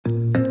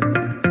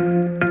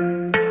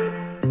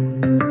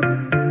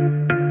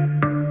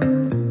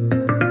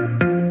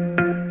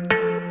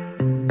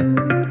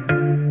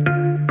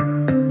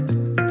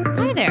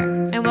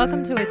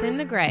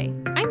Gray.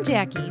 I'm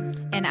Jackie.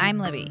 And I'm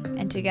Libby,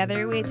 and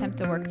together we attempt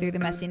to work through the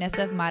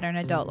messiness of modern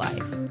adult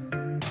life.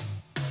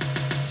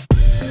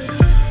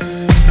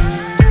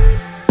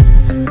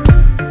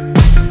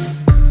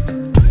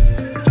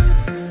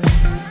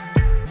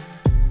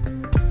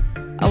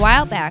 A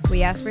while back,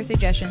 we asked for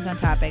suggestions on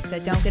topics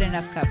that don't get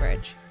enough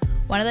coverage.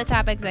 One of the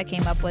topics that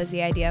came up was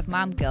the idea of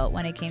mom guilt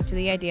when it came to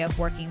the idea of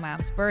working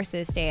moms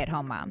versus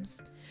stay-at-home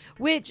moms.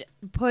 Which,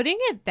 putting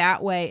it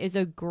that way is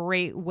a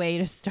great way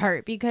to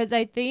start, because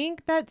I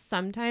think that's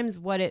sometimes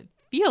what it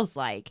feels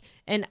like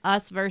an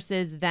us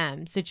versus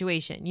them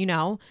situation, you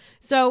know?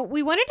 So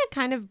we wanted to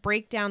kind of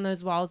break down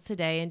those walls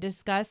today and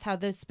discuss how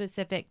this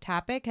specific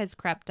topic has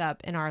crept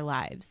up in our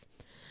lives.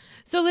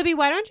 So Libby,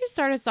 why don't you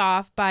start us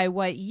off by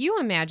what you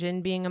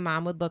imagine being a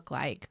mom would look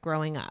like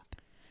growing up?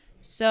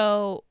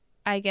 So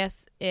I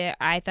guess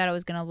I thought it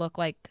was going to look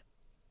like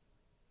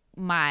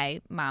my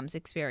mom's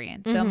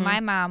experience. So my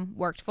mom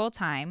worked full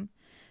time.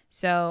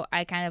 So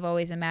I kind of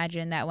always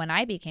imagined that when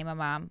I became a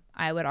mom,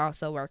 I would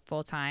also work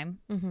full time.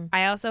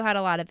 I also had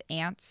a lot of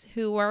aunts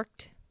who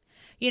worked,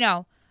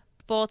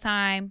 full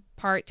time,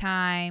 part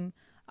time,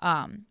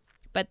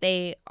 but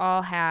they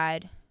all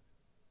had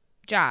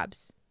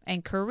jobs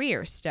and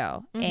careers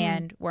still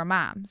and were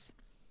moms.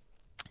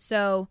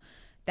 So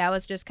that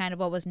was just kind of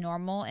what was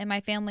normal in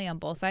my family on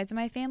both sides of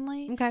my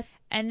family. Okay.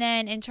 And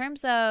then in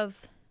terms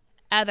of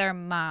other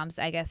moms,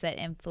 I guess, that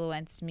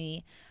influenced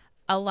me,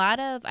 a lot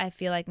of, I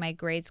feel like my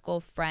grade school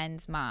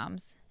friends'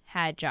 moms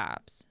had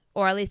jobs,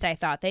 or at least I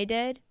thought they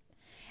did.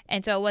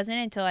 And so it wasn't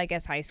until, I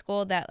guess, high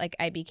school that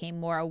I became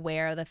more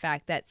aware of the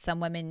fact that some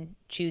women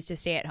choose to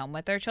stay at home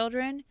with their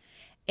children.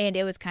 And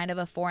it was kind of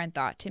a foreign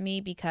thought to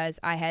me because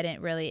I hadn't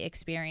really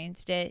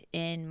experienced it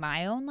in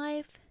my own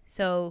life.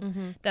 So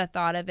the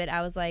thought of it,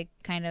 I was like,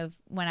 kind of,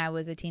 when I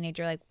was a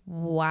teenager, like,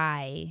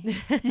 why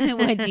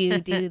would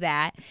you do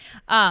that?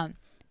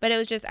 But it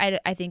was just,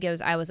 I think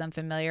I was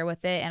unfamiliar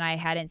with it, and I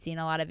hadn't seen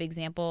a lot of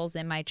examples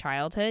in my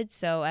childhood.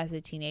 So as a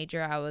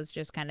teenager, I was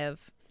just kind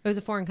of... It was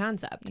a foreign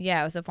concept.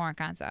 Yeah, it was a foreign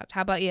concept.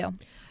 How about you?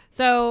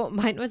 So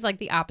mine was like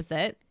the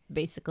opposite,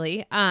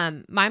 basically.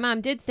 My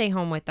mom did stay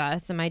home with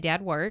us, and my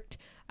dad worked.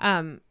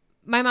 My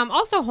mom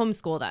also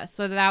homeschooled us,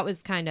 so that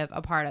was kind of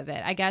a part of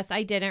it. I guess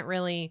I didn't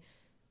really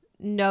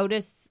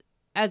notice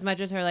as much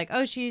as her, like,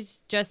 oh,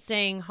 she's just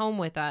staying home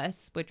with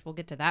us, which we'll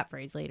get to that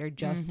phrase later,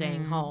 just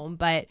staying home.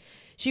 But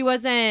she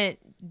was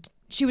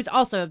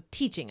also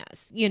teaching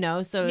us,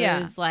 so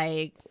it was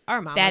like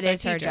our mom that was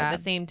is our her teacher job at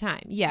the same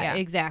time. Yeah,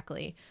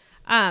 exactly.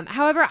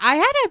 However, I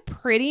had a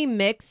pretty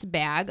mixed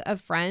bag of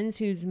friends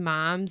whose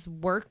moms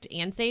worked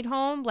and stayed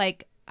home.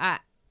 Like,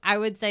 I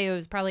would say it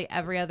was probably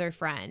every other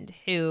friend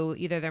who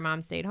either their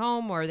mom stayed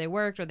home or they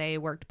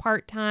worked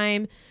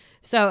part-time.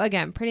 So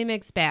again, pretty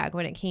mixed bag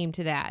when it came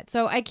to that.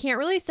 So I can't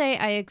really say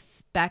I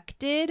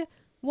expected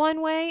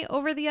one way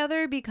over the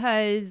other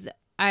because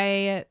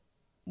I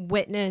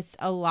witnessed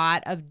a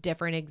lot of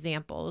different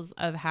examples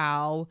of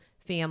how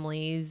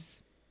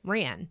families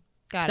ran.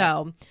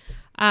 Got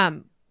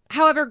it.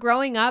 However,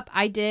 growing up,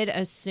 I did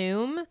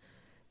assume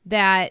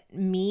that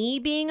me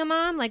being a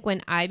mom, like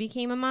when I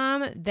became a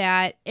mom,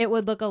 that it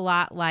would look a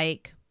lot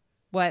like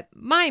what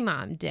my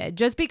mom did,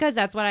 just because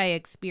that's what I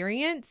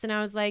experienced. And I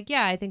was like,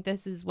 yeah, I think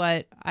this is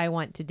what I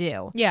want to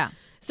do. Yeah.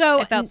 So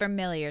it felt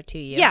familiar to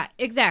you. Yeah,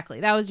 exactly.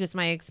 That was just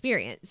my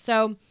experience.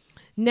 So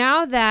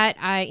now that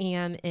I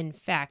am, in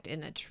fact,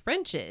 in the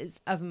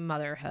trenches of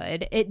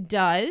motherhood, it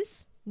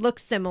does look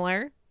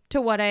similar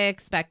to what I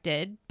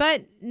expected,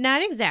 but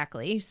not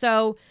exactly.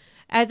 So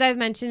as I've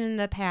mentioned in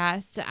the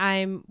past,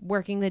 I'm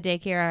working the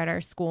daycare at our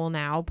school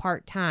now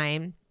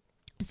part-time.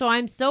 So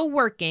I'm still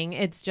working.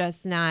 It's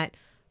just not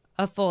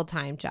a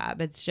full-time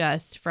job. It's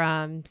just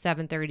from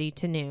 7:30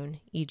 to noon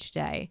each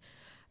day.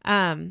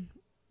 I'm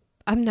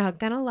not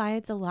going to lie.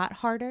 It's a lot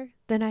harder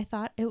than I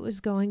thought it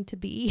was going to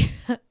be.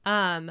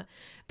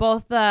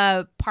 Both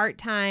the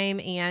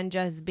part-time and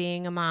just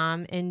being a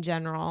mom in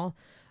general.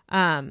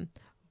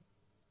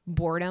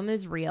 Boredom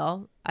is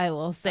real. I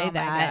will say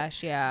that. Oh my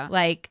gosh, yeah.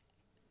 Like,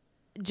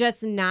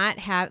 just not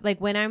have, like,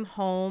 when I'm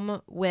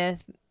home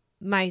with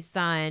my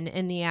son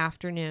in the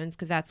afternoons,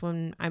 because that's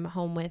when I'm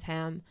home with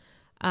him.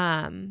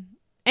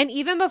 And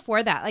even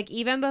before that, like,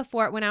 even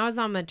before when I was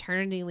on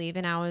maternity leave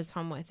and I was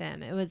home with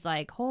him, it was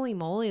like, holy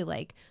moly,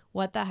 like,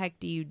 what the heck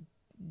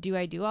do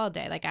I do all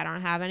day? Like, I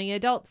don't have any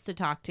adults to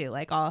talk to.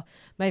 Like, all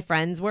my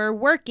friends were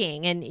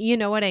working, and you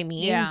know what I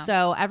mean? Yeah.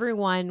 So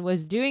everyone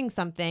was doing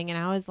something, and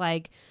I was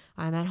like,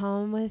 I'm at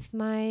home with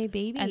my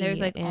baby. And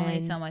there's only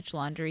so much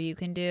laundry you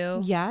can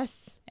do.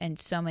 Yes. And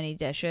so many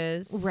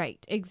dishes.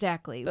 Right.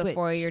 Exactly.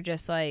 Before you're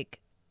just like,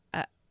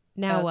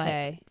 now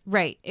okay. What?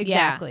 Right.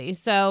 Exactly. Yeah.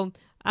 So,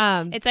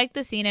 it's like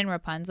the scene in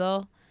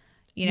Rapunzel,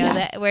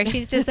 yes. that where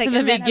she's just like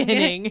the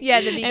beginning. The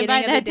beginning. And by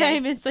of that the day.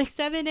 time, it's like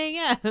 7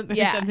 a.m. or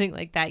something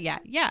like that. Yeah.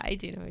 Yeah. I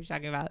do know what you're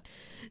talking about.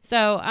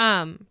 So,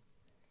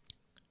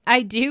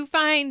 I do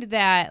find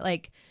that,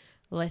 like,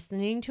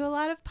 listening to a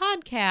lot of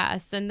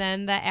podcasts. And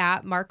then the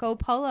app Marco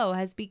Polo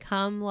has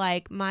become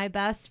like my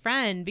best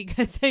friend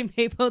because I'm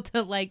able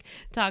to like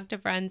talk to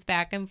friends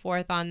back and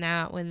forth on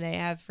that when they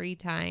have free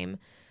time.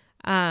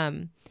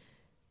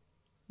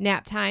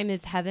 Nap time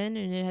is heaven,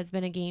 and it has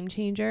been a game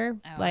changer.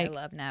 Oh, like, I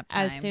love nap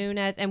time. As soon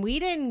as, and we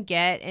didn't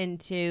get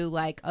into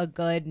like a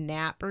good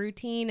nap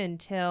routine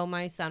until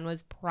my son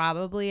was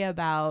probably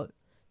about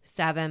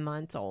 7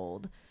 months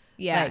old.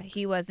 Yeah, like,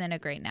 he wasn't a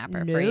great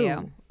napper for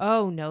you.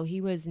 Oh, no, he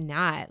was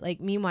not.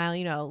 Like, meanwhile,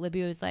 you know,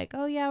 Libby was like,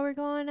 oh, yeah, we're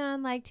going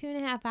on like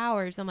 2.5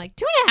 hours. I'm like,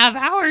 2.5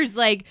 hours?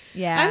 Like,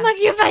 yeah. I'm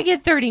lucky if I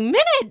get 30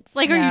 minutes.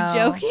 Like, No. are you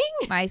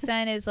joking? My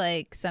son is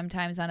like,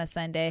 sometimes on a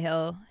Sunday,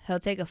 he'll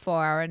take a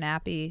 4-hour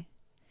nappy.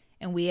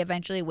 And we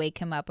eventually wake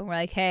him up and we're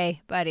like,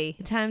 hey, buddy.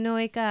 Time to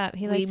wake up.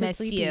 He likes miss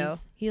you.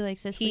 He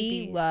likes to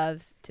sleep. He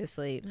loves to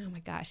sleep. Oh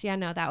my gosh. Yeah,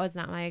 no, that was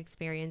not my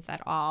experience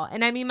at all.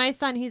 And I mean, my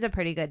son, he's a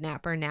pretty good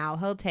napper now.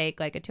 He'll take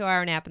like a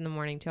 2-hour nap in the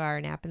morning,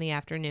 2-hour nap in the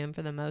afternoon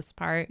for the most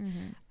part.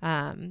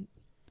 Mm-hmm.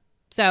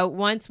 So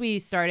once we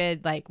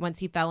started, like once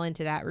he fell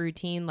into that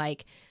routine,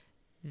 like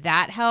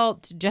that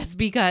helped just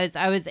because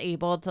I was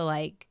able to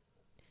like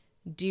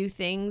do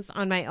things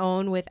on my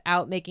own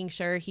without making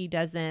sure he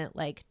doesn't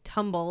like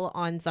tumble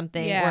on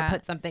something or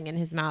put something in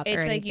his mouth or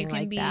anything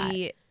like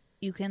that.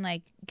 You can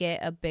like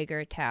get a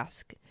bigger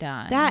task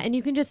done. That, and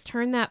you can just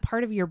turn that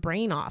part of your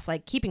brain off,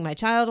 like keeping my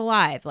child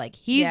alive. Like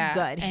he's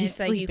good. And he's it's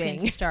like sleeping. you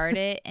can start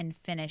it and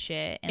finish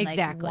it in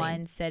like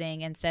one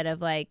sitting instead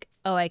of like,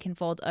 oh, I can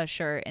fold a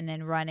shirt and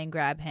then run and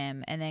grab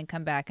him and then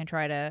come back and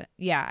try to.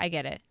 Yeah, I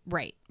get it.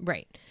 Right.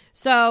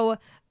 So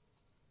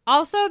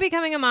also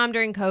becoming a mom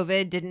during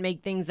COVID didn't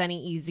make things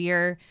any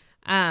easier.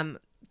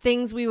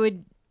 Things we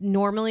would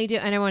normally do,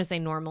 and I want to say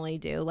normally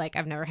do, like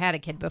I've never had a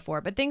kid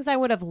before, but things I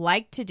would have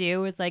liked to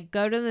do is like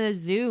go to the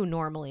zoo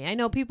normally. I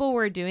know people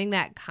were doing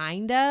that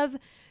kind of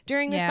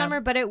during the summer,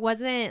 but it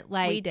wasn't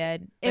like we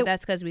did. But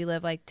that's because we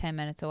live like 10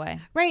 minutes away.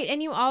 Right.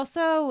 And you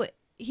also,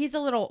 he's a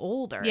little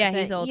older. Yeah,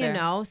 he's older. You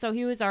know, so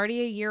he was already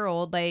a year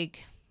old.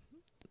 Like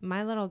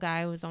my little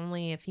guy was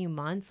only a few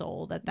months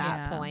old at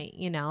that point,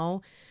 you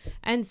know?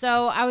 And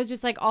so I was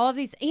just like all of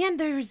these, and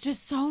there's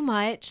just so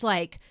much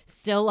like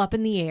still up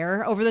in the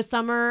air over the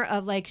summer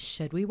of like,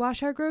 should we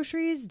wash our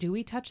groceries? Do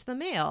we touch the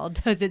mail?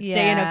 Does it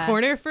stay in a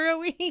corner for a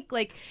week?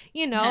 Like,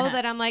 you know,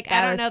 that I'm like,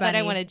 I don't know that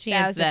I want to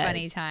chance That was a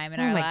funny time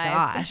in our Oh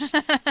lives.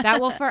 my gosh. That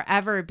will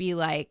forever be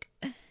like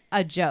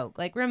a joke.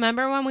 Like,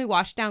 remember when we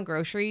washed down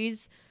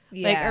groceries?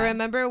 Yeah. Like, I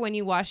remember when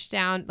you washed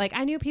down, like,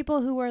 I knew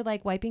people who were,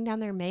 like, wiping down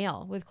their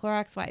mail with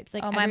Clorox wipes.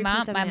 Like, my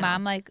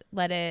mom, like,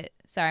 let it,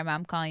 sorry,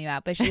 Mom, calling you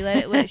out, but she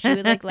would,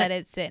 like, let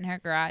it sit in her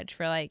garage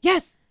for, like,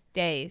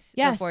 days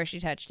before she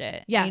touched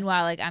it. Yes.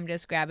 Meanwhile, like, I'm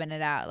just grabbing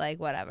it out, like,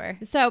 whatever.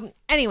 So,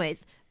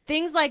 anyways,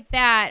 things like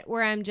that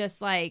where I'm just,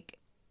 like,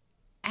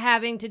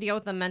 having to deal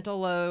with the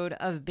mental load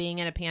of being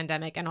in a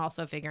pandemic and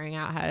also figuring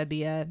out how to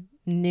be a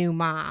new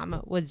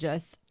mom was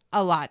just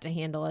a lot to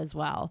handle as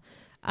well.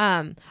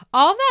 All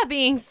that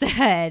being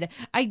said,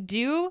 I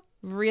do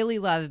really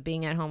love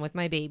being at home with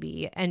my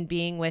baby and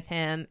being with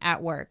him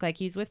at work. Like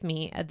he's with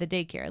me at the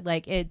daycare.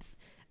 Like it's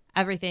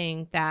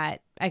everything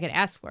that I could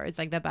ask for. It's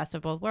like the best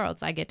of both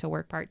worlds. I get to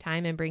work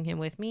part-time and bring him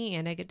with me,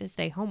 and I get to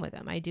stay home with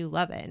him. I do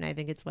love it. And I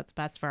think it's what's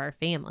best for our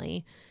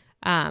family.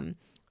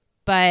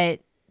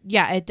 But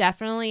yeah, it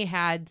definitely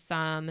had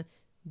some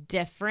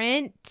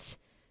different,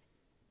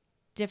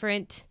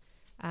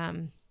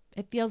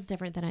 it feels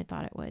different than I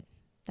thought it would.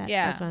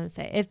 That's what I'm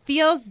saying. It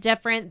feels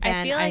different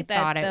than I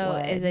thought it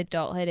would. Is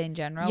adulthood in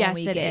general. Yes,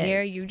 when we get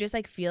here, you just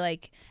like feel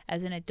like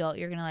as an adult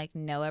you're gonna like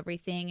know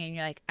everything, and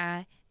you're like,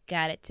 I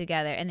got it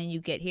together, and then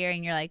you get here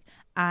and you're like,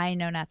 I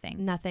know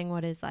nothing.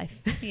 What is life?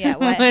 Yeah,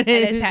 what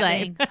is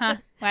happening? Huh?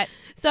 What?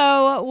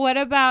 So, what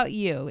about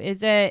you?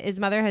 Is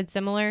motherhood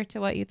similar to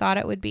what you thought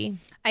it would be?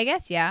 I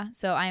guess yeah.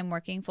 So I'm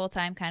working full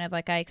time, kind of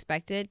like I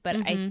expected, but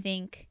I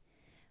think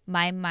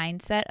my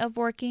mindset of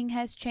working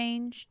has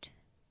changed.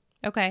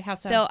 Okay, how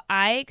so? So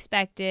I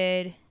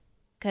expected,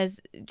 because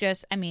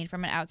just, I mean,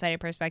 from an outsider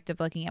perspective,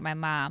 looking at my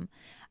mom,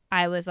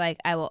 I was like,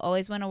 I will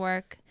always want to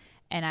work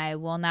and I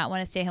will not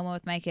want to stay home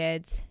with my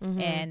kids.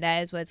 And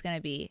that is what it's going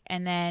to be.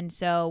 And then,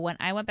 so when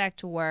I went back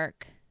to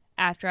work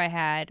after I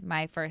had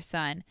my first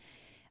son,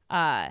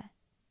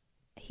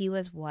 he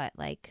was what,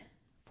 like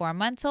 4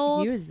 months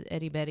old? He was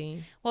itty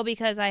bitty. Well,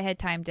 because I had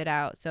timed it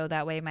out. So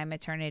that way my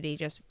maternity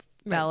just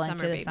fell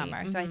into the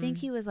summer. So I think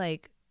he was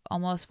like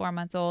almost 4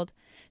 months old.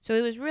 So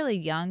he was really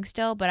young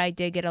still, but I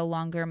did get a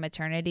longer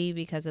maternity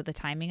because of the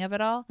timing of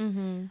it all.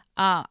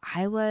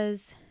 I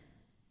was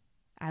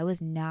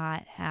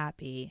not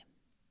happy.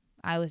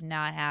 I was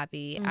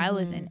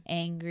an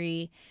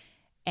angry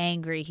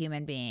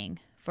human being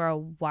for a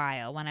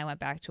while when I went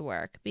back to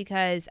work,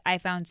 because I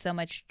found so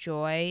much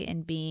joy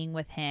in being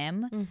with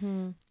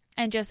him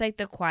and just like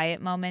the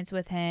quiet moments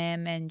with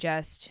him and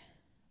just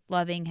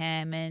loving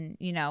him. And,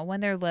 you know, when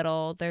they're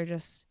little, they're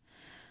just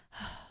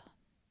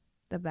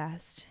the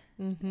best.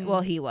 Mm-hmm.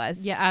 Well, he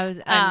was. Yeah,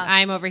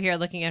 I'm over here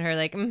looking at her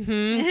like,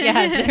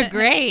 yes, they're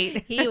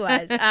great. He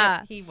was.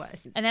 He was.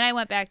 And then I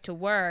went back to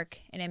work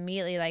and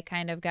immediately like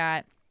kind of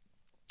got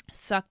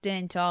sucked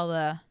into all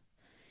the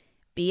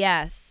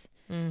BS.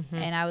 Mm-hmm.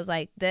 And I was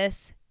like,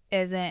 this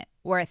isn't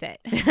worth it.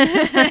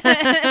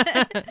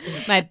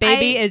 My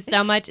baby is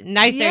so much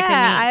nicer to me.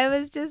 I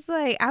was just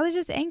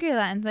angry a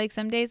lot. And like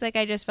some days, like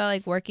I just felt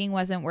like working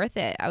wasn't worth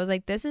it. I was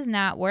like, this is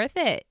not worth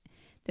it.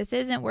 This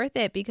isn't worth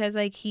it because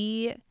like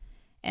he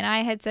and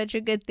I had such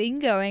a good thing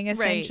going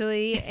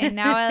essentially. Right. And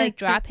now I like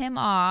drop him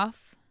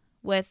off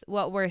with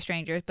what were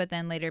strangers, but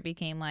then later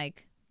became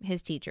like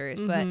his teachers.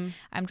 Mm-hmm. But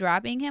I'm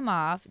dropping him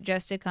off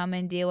just to come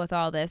and deal with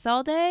all this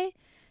all day.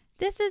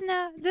 This is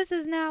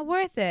not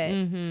worth it.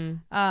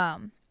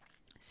 Mm-hmm.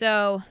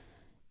 So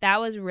that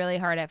was really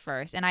hard at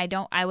first. And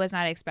I was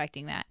not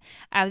expecting that.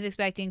 I was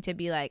expecting to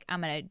be like,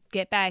 I'm going to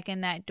get back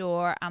in that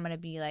door. I'm going to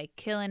be like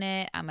killing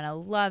it. I'm going to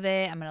love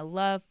it. I'm going to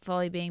love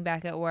fully being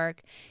back at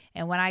work.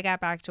 And when I got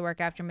back to work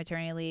after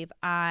maternity leave,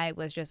 I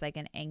was just like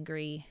an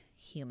angry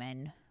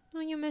human.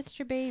 Well, you missed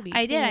your baby.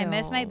 I did. I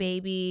missed my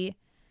baby.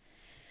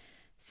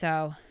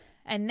 So,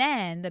 and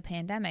then the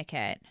pandemic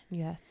hit.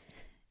 Yes.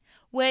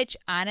 Which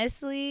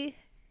honestly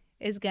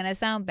is going to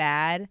sound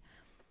bad,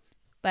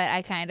 but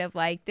I kind of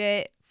liked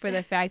it for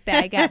the fact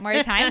that I got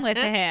more time with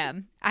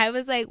him. I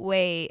was like,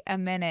 wait a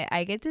minute.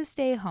 I get to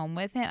stay home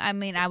with him. I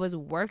mean, I was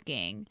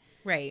working.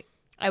 Right.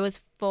 I was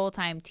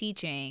full-time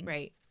teaching.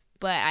 Right.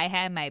 But I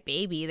had my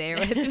baby there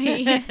with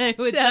me.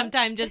 Who would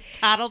sometimes just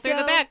toddle through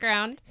the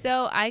background.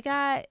 So I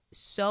got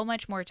so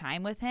much more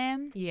time with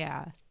him.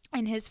 Yeah.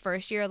 In his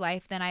first year of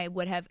life than I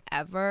would have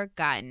ever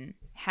gotten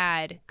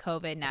had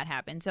COVID not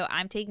happened. So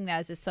I'm taking that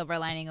as a silver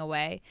lining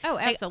away. Oh,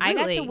 absolutely. Like,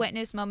 I got to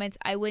witness moments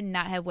I would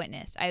not have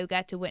witnessed. I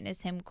got to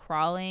witness him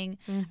crawling.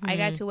 Mm-hmm. I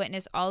got to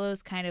witness all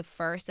those kind of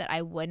firsts that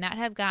I would not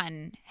have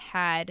gotten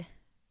had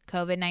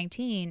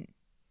COVID-19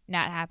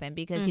 not happened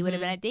because he would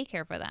have been at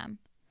daycare for them.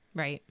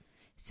 Right.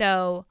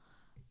 So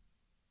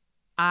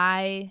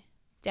I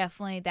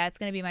definitely, that's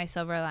going to be my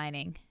silver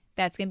lining.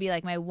 That's going to be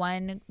like my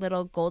one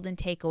little golden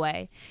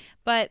takeaway.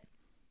 But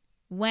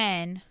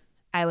when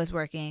I was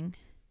working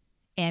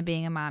and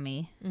being a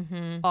mommy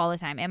all the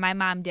time, and my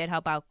mom did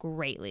help out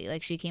greatly.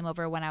 Like she came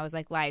over when I was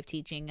like live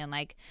teaching and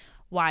like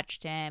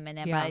watched him. And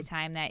then by the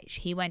time that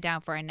he went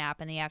down for a nap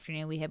in the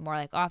afternoon, we had more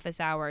like office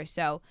hours.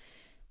 So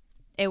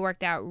it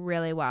worked out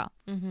really well.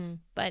 Mm-hmm.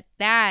 But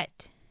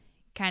that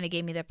kind of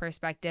gave me the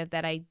perspective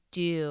that I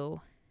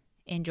do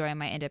enjoy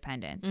my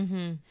independence.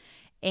 Mm-hmm.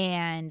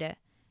 And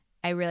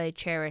I really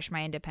cherish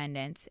my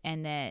independence,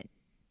 and that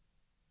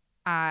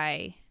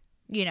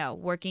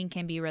working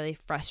can be really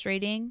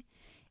frustrating,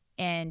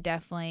 and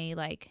definitely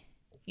like,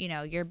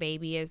 your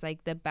baby is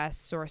like the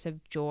best source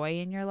of joy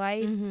in your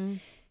life. Mm-hmm.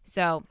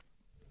 So,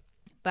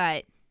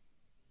 but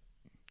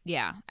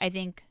yeah, I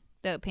think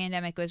the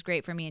pandemic was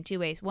great for me in two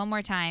ways. One,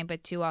 more time,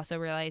 but two, also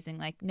realizing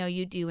like, no,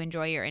 you do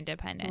enjoy your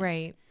independence.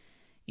 Right.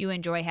 You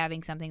enjoy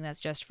having something that's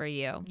just for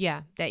you.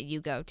 Yeah. That you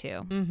go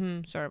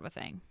to, sort of a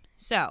thing.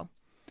 So,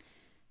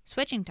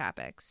 switching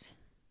topics.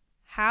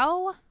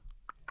 How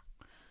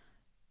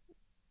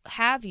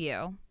have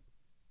you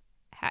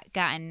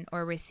gotten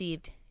or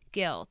received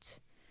guilt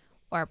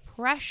or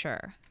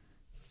pressure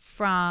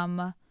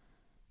from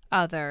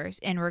others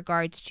in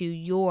regards to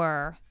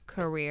your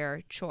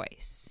career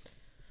choice?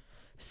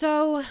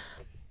 So,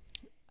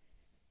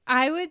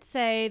 I would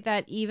say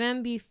that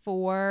even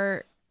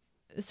before...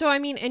 So, I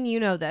mean, and you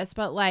know this,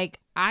 but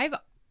like I've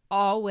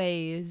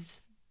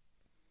always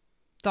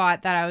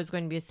thought that I was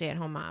going to be a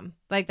stay-at-home mom.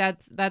 Like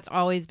that's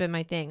always been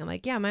my thing. I'm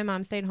like, yeah, my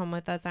mom stayed home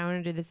with us. I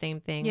want to do the same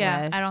thing.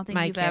 Yeah, with I don't think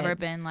my you've kids. ever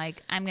been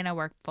like, I'm going to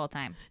work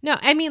full-time. No,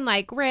 I mean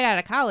like right out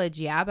of college,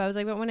 yeah. But I was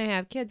like, but when I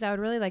have kids, I would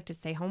really like to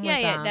stay home with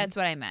them. Yeah, that's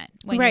what I meant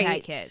when you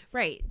had kids.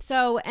 Right.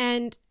 So,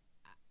 and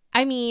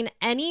I mean,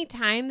 any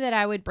time that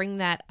I would bring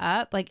that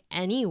up, like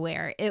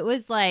anywhere, it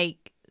was like,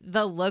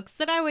 the looks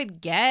that I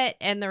would get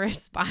and the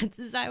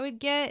responses I would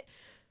get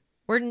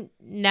were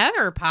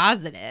never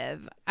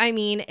positive. I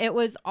mean, it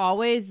was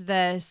always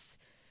this,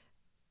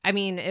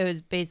 it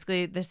was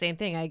basically the same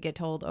thing I get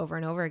told over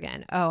and over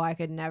again. Oh, I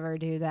could never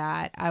do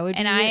that. I would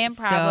be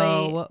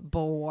so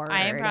bored.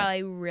 I am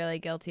probably really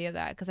guilty of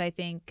that because I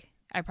think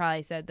I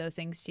probably said those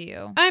things to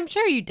you. I'm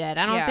sure you did.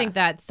 I don't think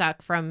that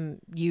stuck from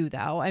you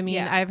though. I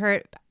mean, I've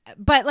heard,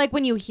 but like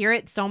when you hear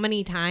it so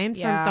many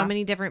times from so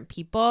many different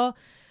people,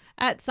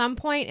 at some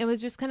point, it was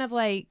just kind of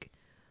like,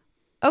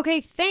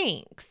 okay,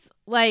 thanks.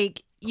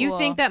 Like, you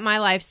think that my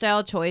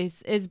lifestyle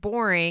choice is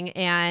boring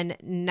and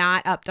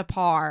not up to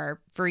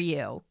par for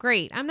you.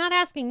 Great. I'm not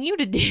asking you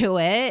to do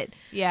it.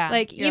 Yeah.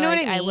 Like, you know what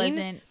I mean? I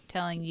wasn't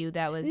telling you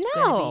that was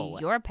going to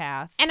be your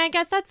path. And I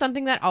guess that's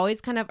something that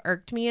always kind of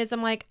irked me is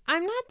I'm like,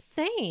 I'm not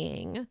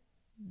saying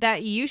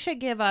that you should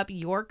give up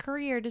your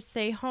career to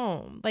stay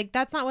home. Like,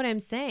 that's not what I'm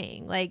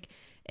saying. Like,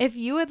 if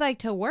you would like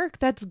to work,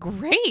 that's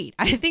great.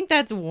 I think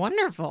that's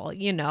wonderful,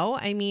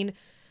 I mean,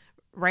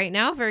 right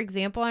now, for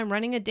example, I'm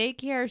running a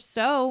daycare,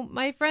 so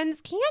my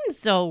friends can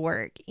still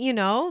work,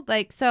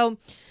 like, so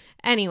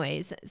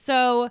anyways.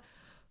 So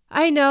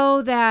I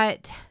know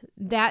that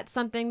that's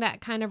something that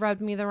kind of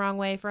rubbed me the wrong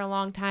way for a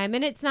long time.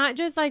 And it's not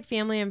just like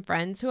family and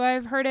friends who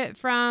I've heard it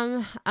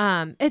from.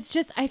 It's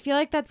just, I feel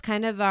like that's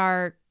kind of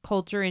our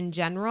culture in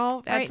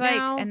general right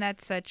now. And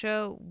that's such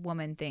a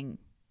woman thing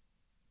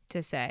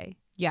to say.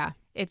 Yeah.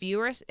 If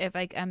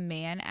like a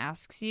man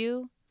asks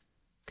you,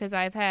 because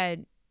I've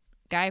had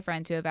guy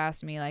friends who have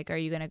asked me like, are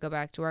you going to go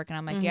back to work? And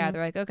I'm like, yeah.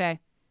 They're like, okay.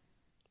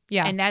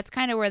 Yeah. And that's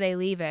kind of where they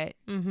leave it.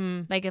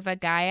 Mm-hmm. Like if a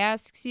guy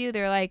asks you,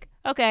 they're like,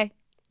 okay.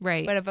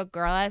 Right. But if a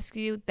girl asks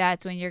you,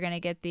 that's when you're going to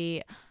get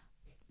the,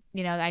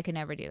 I could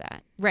never do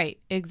that. Right.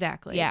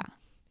 Exactly. Yeah.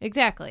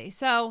 Exactly.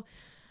 So,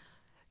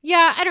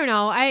 yeah, I don't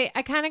know. I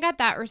kind of got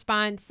that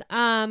response.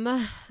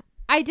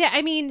 I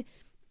didn't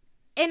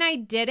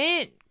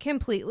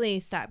completely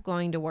stop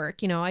going to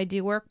work. I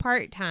do work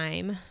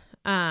part-time.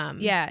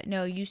 Yeah,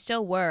 no, you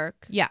still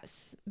work.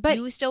 Yes. But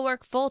you still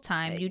work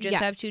full-time. You just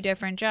have 2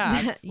 different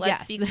jobs.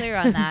 Let's be Yes. clear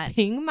on that.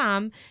 Being a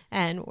mom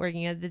and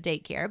working at the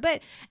daycare.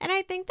 And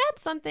I think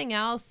that's something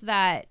else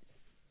that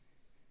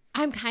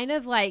I'm kind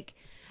of like,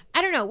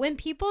 I don't know, when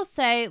people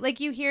say, like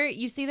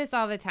you see this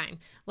all the time.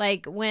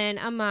 Like when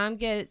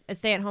a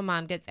stay-at-home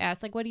mom gets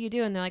asked, like, what do you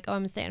do? And they're like, oh,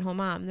 I'm a stay-at-home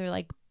mom. And they're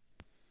like,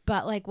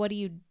 but like, what do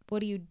you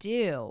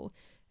do?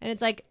 And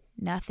it's like,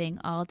 nothing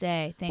all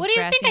day. Thanks what do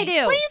you for think asking. I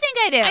do? What do you think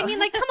I do? I mean,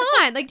 like, come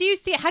on. Like, do you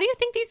see, how do you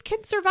think these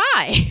kids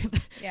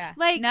survive? Yeah.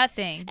 Like,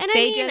 nothing. And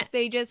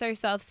they just are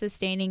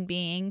self-sustaining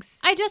beings.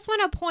 I just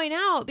want to point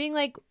out, being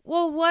like,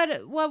 well,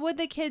 what would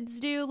the kids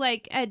do,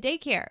 like, at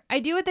daycare?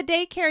 I do what the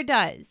daycare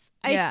does.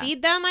 I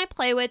feed them. I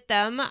play with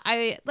them.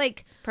 I,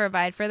 like,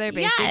 provide for their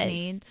basic yes.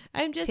 needs.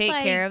 I'm just take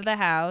like, care of the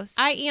house.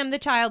 I am the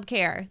child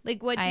care.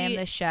 Like, I am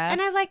the chef. And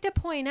I like to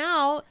point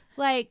out,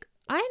 like,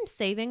 I'm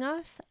saving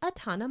us a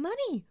ton of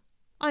money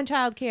on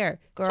childcare.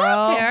 Girl,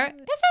 childcare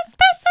is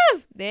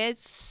expensive.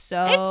 It's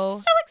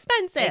so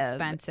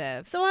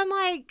expensive. So I'm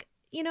like,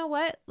 you know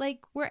what?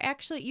 Like, we're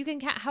actually, you can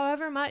count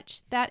however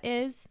much that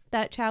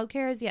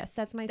childcare is. Yes,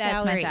 that's my salary.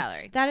 That's my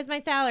salary. That is my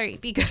salary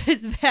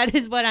because that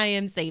is what I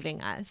am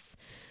saving us.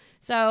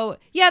 So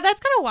yeah, that's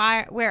kind of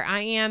where I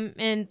am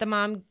in the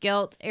mom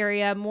guilt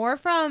area. More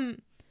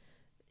from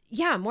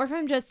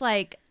just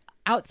like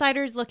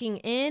outsiders looking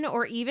in,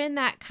 or even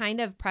that kind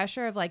of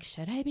pressure of like,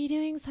 should I be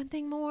doing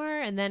something more?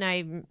 And then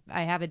I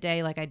have a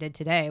day like I did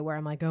today where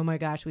I'm like, oh my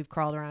gosh, we've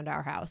crawled around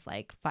our house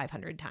like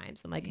 500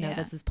 times. I'm like, no,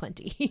 this is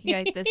plenty.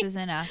 Yeah, this is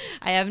enough.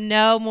 I have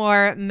no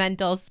more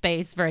mental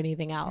space for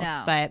anything else.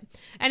 No. But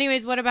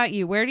anyways, what about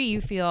you? Where do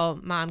you feel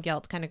mom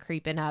guilt kind of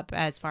creeping up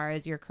as far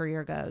as your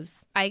career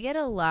goes? I get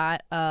a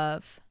lot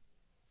of,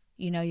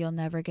 you'll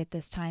never get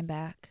this time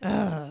back.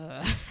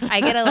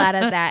 I get a lot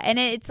of that. And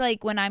it's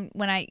like when I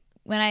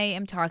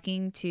am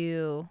talking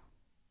to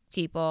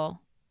people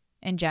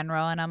in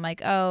general, and I'm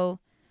like, oh,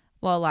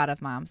 well, a lot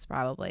of moms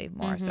probably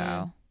more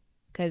so,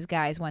 because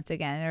guys, once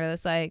again, they're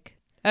just like,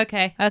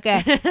 okay.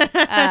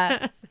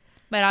 But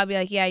I'll be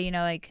like, yeah,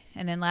 like,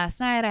 and then last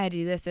night I had to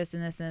do this,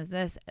 and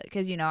this,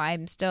 because,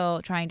 I'm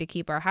still trying to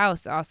keep our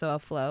house also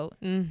afloat.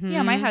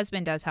 Mm-hmm. My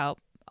husband does help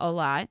a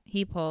lot.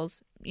 He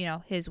pulls,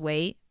 his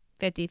weight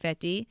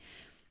 50-50,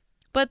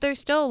 but there's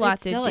still a lot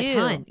to do. A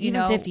ton,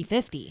 even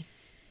 50-50.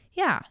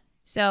 Yeah.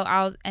 So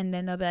and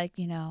then they'll be like,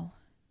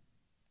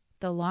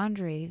 the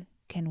laundry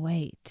can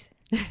wait.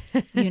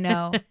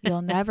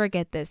 You'll never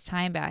get this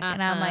time back.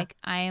 And I'm like,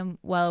 I am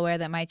well aware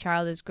that my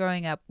child is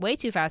growing up way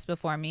too fast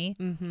before me.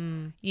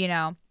 Mm-hmm.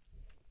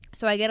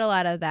 So I get a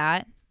lot of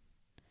that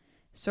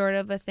sort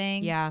of a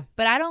thing. Yeah.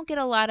 But I don't get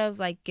a lot of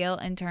like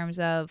guilt in terms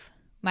of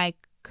my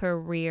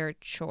career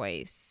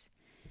choice.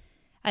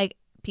 Like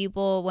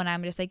people, when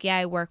I'm just like, yeah,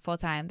 I work full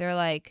time, they're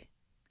like,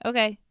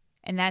 okay.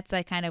 And that's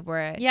like kind of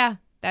where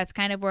that's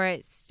kind of where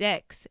it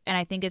sticks. And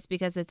I think it's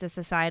because it's a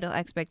societal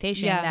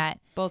expectation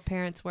that both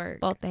parents work.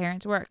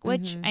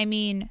 Which, I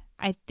mean,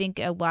 I think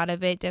a lot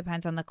of it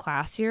depends on the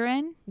class you're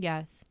in.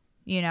 Yes.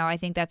 I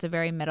think that's a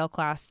very middle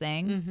class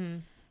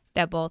thing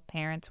that both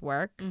parents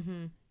work.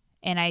 Mm-hmm.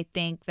 And I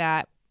think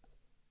that,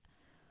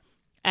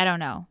 I don't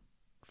know,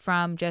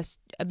 from just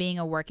being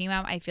a working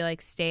mom, I feel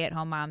like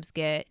stay-at-home moms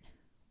get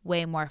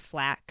way more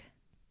flack.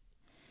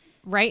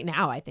 Right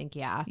now, I think,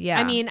 yeah. Yeah.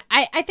 I mean,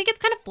 I think it's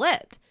kind of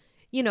flipped.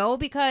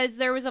 Because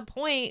there was a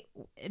point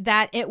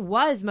that it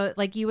was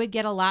like you would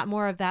get a lot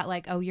more of that,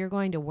 like, oh, you're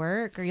going to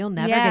work or you'll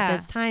never get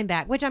this time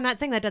back, which I'm not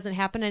saying that doesn't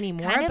happen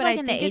anymore. Kind of but like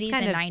I in the think 80s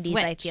and 90s,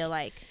 switched. I feel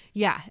like.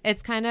 Yeah,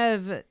 it's kind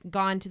of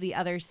gone to the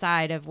other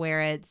side of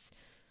where it's,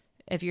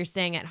 if you're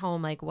staying at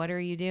home, like, what are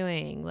you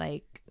doing?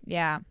 Like,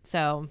 yeah.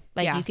 So,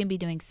 like, you can be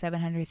doing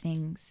 700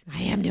 things.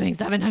 I am doing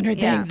 700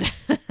 things.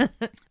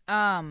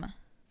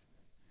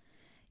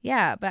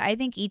 Yeah, but I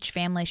think each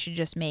family should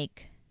just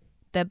make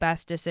the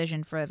best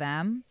decision for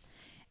them.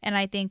 And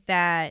I think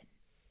that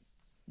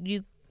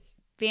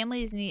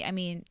families need, I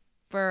mean,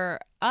 for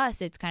us,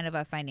 it's kind of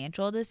a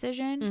financial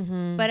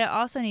decision, but it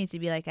also needs to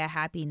be like a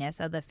happiness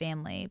of the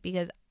family,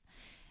 because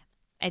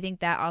I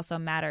think that also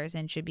matters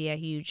and should be a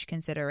huge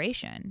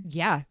consideration.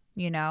 Yeah.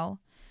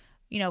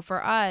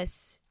 For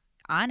us,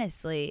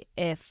 honestly,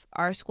 if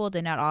our school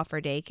did not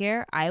offer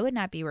daycare, I would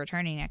not be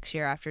returning next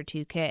year after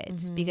 2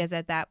 kids because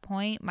at that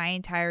point, my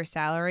entire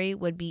salary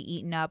would be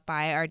eaten up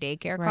by our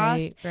daycare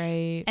costs.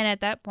 Right. And at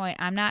that point,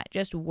 I'm not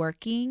just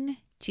working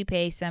to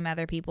pay some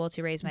other people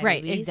to raise my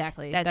Right, babies.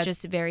 exactly. That's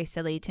just very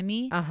silly to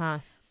me. Uh-huh.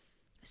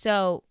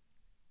 So,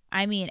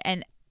 I mean,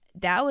 and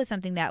that was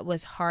something that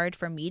was hard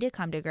for me to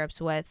come to grips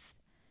with.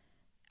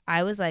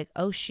 I was like,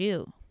 oh,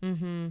 shoot.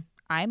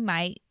 I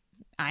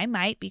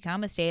might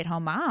become a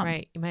stay-at-home mom.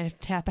 Right. You might have to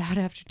tap out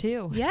after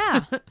 2.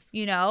 Yeah.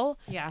 You know?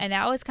 Yeah. And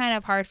that was kind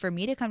of hard for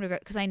me to come to grips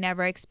because I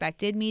never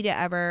expected me to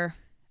ever.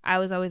 I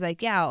was always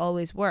like, yeah, I'll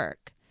always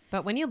work.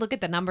 But when you look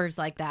at the numbers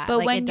like that, but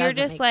like, when you're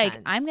just like,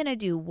 sense. I'm going to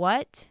do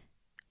what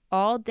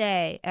all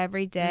day,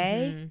 every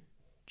day,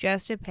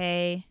 just to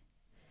pay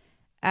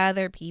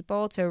other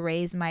people to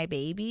raise my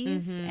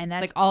babies, and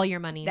that's like all your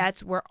money.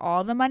 That's where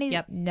all the money.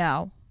 Yep.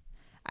 No,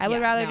 I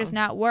would rather just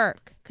not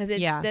work because it's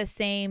Yeah. the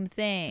same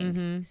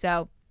thing.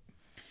 So,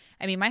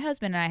 I mean, my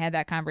husband and I had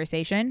that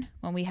conversation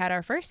when we had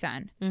our first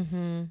son.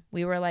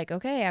 We were like,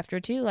 okay, after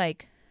 2,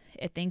 like,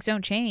 if things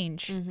don't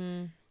change,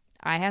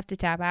 I have to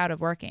tap out of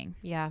working.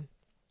 Yeah.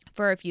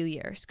 For a few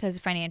years because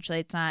financially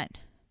it's not.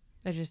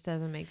 It just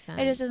doesn't make sense.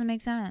 It just doesn't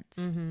make sense.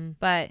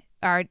 But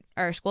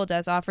our school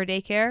does offer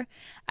daycare.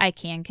 I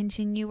can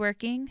continue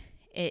working.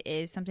 It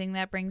is something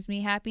that brings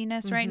me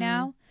happiness right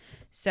now.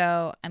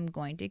 So I'm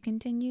going to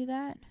continue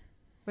that.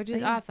 Which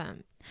is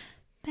awesome.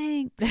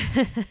 Thanks.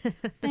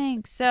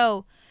 Thanks.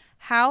 So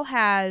how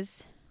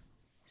has,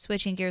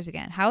 switching gears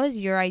again, how has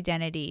your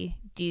identity,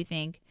 do you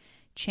think,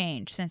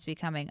 changed since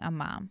becoming a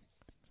mom?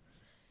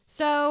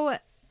 So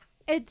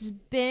it's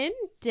been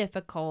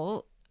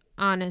difficult,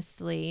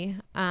 honestly,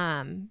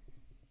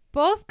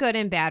 both good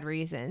and bad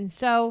reasons.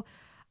 So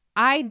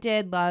I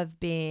did love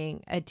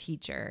being a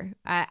teacher.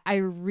 I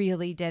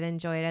really did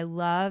enjoy it. I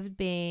loved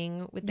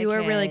being with the kids. You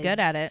were really good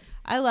at it.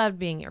 I loved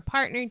being your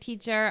partner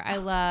teacher. I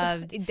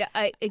loved...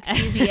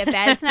 excuse me, if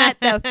that's not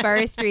the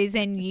first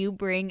reason you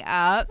bring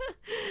up.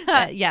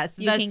 Yes,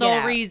 the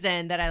sole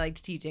reason that I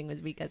liked teaching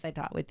was because I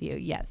taught with you.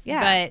 Yes.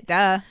 Yeah, but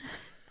duh.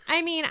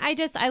 I mean,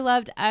 I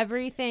loved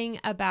everything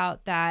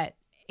about that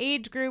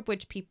age group,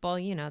 which people,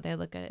 you know, they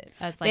look at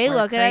us like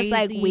we're crazy.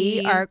 Like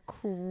we are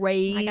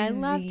crazy. Like, I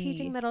love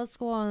teaching middle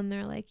school, and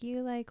they're like,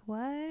 you like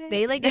what?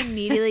 They like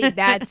immediately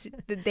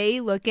they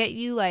look at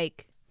you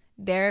like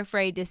they're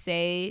afraid to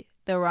say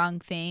the wrong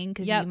thing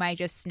because you might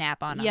just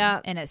snap on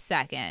them in a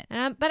second.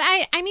 But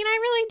I mean, I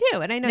really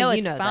do, and I know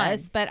you know fun.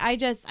 this, but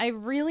I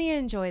really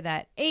enjoy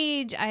that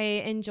age.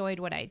 I enjoyed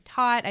what I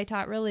taught. I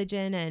taught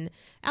religion and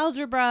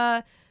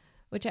algebra,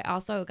 which I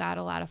also got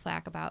a lot of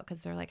flack about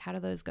because they're like, how do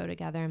those go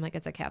together? I'm like,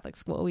 it's a Catholic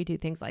school. We do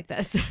things like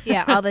this.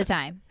 Yeah, all the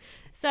time.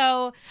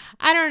 So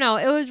I don't know.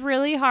 It was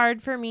really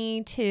hard for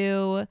me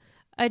to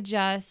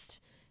adjust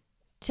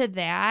to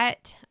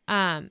that.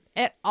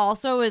 It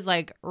also was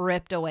like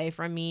ripped away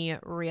from me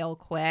real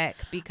quick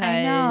because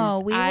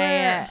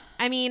I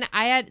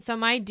had, so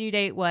my due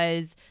date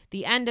was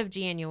the end of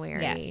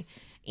January,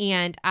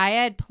 and I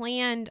had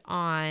planned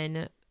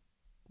on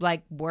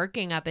like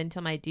working up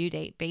until my due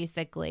date,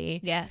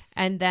 basically. Yes.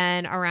 And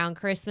then around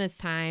Christmas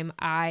time,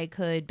 I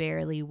could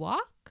barely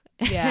walk.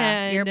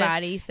 Yeah. Your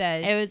body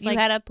said it was you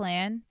had a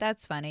plan.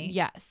 That's funny.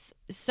 Yes.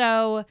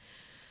 So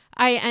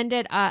I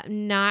ended up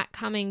not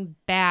coming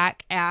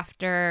back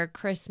after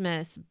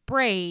Christmas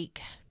break,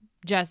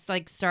 just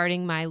like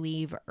starting my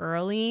leave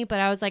early.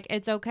 But I was like,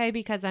 it's okay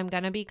because I'm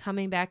going to be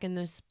coming back in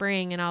the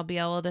spring and I'll be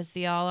able to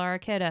see all our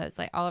kiddos,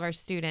 like all of our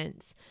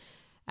students.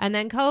 And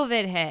then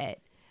COVID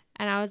hit.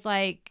 And I was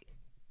like...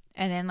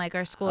 And then like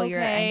our school year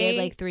ended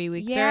like 3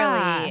 weeks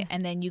early.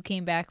 And then you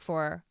came back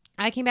for...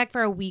 I came back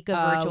for a week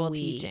of virtual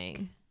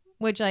teaching.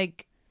 Which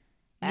like...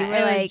 You were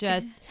like,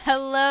 just...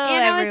 Hello,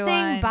 and everyone. I was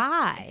saying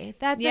bye.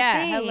 That's the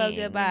thing. Hello,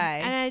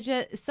 goodbye. And I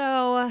just...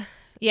 So...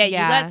 Yeah, you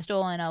got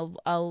stolen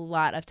a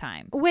lot of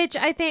time. Which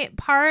I think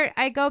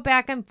I go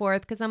back and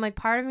forth because I'm like,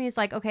 part of me is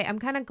like, okay, I'm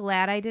kind of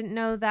glad I didn't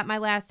know that my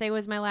last day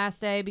was my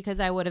last day because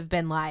I would have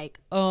been like,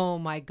 oh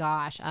my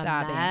gosh, a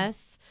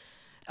mess.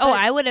 But,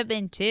 I would have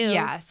been too.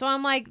 Yeah. So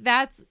I'm like,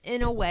 that's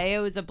in a way, it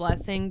was a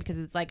blessing because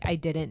it's like, I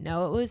didn't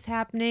know it was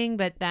happening.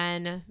 But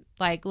then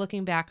like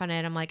looking back on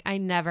it, I'm like, I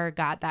never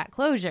got that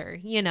closure,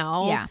 you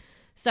know? Yeah.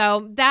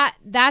 So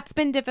that's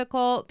been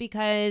difficult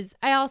because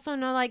I also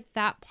know like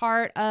that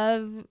part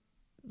of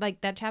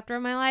like that chapter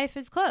of my life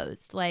is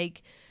closed.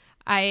 Like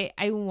I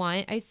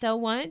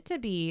still want to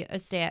be a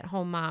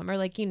stay-at-home mom or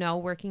like, you know,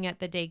 working at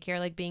the daycare,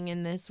 like being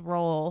in this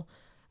role.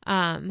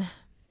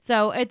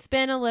 So it's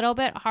been a little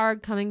bit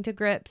hard coming to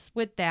grips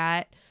with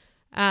that.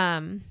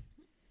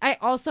 I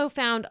also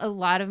found a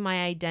lot of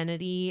my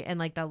identity and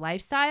like the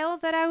lifestyle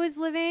that I was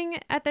living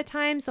at the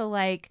time. So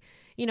like,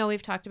 you know,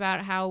 we've talked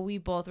about how we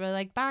both really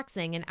like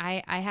boxing and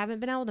I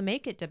haven't been able to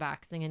make it to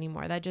boxing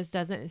anymore. That just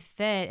doesn't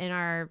fit in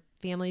our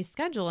family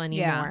schedule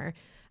anymore.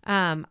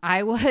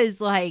 I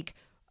was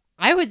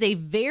a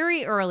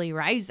very early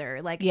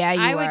riser. Like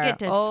I would get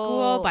to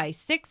school by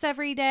 6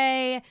 every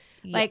day.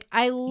 Like,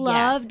 I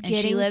loved and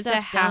getting she lives stuff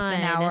a half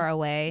an done. hour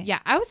away. Yeah,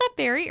 I was up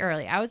very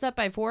early. I was up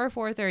by 4 or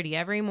 4:30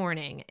 every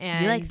morning.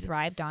 And You like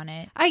thrived on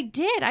it. I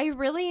did. I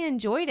really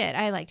enjoyed it.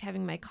 I liked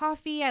having my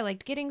coffee. I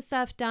liked getting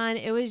stuff done.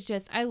 It was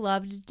just, I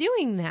loved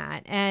doing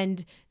that.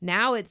 And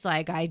now it's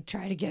like I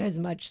try to get as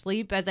much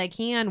sleep as I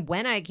can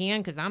when I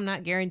can, because I'm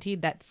not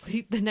guaranteed that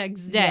sleep the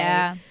next day.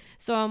 Yeah.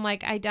 So I'm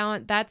like,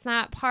 that's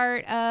not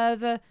part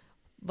of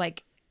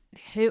like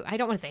who, I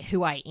don't want to say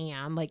who I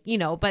am, like, you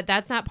know, but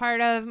that's not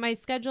part of my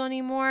schedule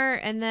anymore.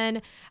 And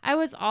then I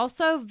was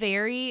also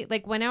very,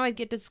 like, when I would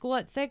get to school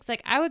at 6,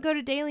 like, I would go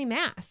to daily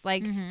mass.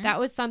 Like, that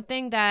was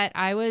something that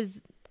I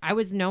was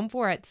known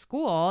for at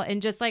school.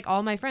 And just like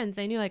all my friends,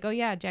 they knew, like, oh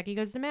yeah, Jackie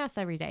goes to mass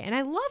every day. And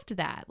I loved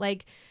that.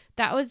 Like,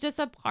 that was just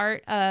a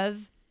part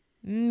of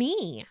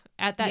me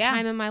at that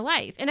time in my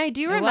life. And I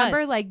do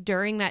remember like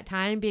during that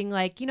time being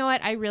like, you know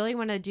what, I really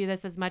want to do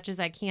this as much as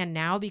I can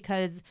now,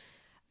 because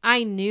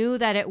I knew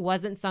that it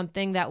wasn't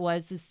something that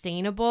was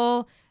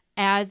sustainable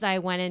as I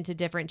went into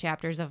different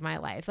chapters of my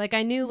life. Like,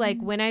 I knew like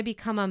when I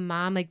become a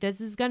mom, like, this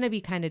is going to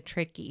be kind of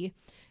tricky.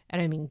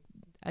 And I mean,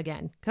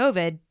 again,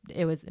 COVID,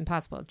 it was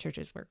impossible.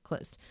 Churches were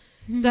closed.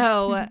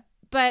 So,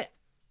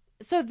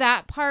 so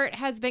that part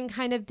has been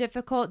kind of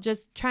difficult,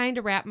 just trying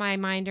to wrap my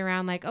mind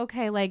around like,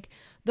 okay, like,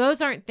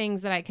 those aren't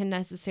things that I can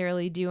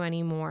necessarily do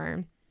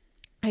anymore.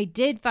 I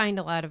did find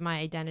a lot of my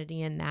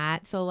identity in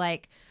that. So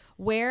like,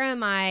 where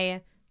am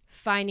I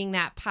finding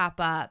that pop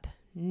up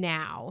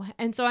now?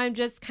 And so I'm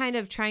just kind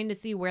of trying to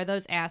see where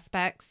those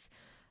aspects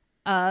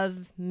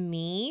of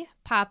me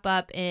pop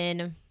up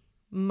in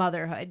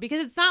motherhood,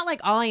 because it's not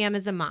like all I am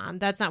is a mom.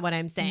 That's not what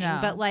I'm saying. No.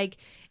 But like,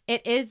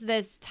 it is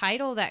this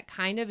title that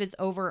kind of is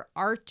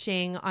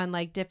overarching on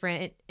like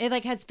different, it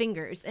like has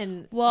fingers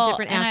and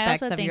different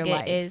aspects of your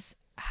life. It is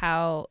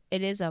how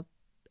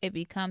it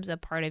becomes a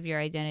part of your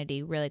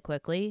identity really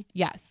quickly.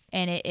 Yes.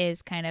 And it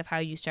is kind of how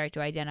you start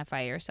to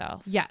identify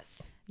yourself.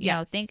 Yes. You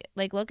know,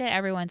 look at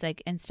everyone's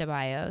like Insta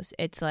bios.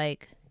 It's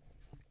like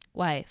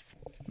wife,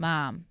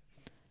 mom,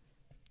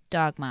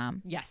 dog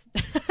mom. Yes.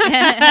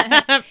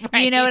 Right.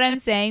 You know what I'm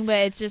saying? But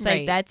it's just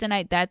like,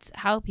 that's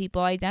how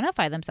people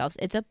identify themselves.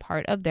 It's a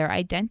part of their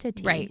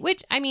identity. Right.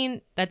 Which, I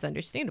mean, that's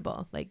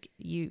understandable. Like,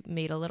 you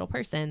made a little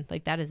person.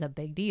 Like, that is a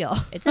big deal.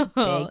 It's a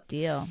big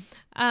deal.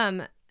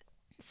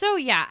 So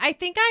yeah, I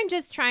think I'm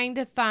just trying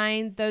to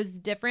find those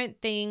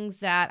different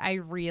things that I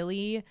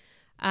really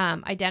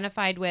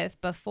identified with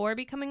before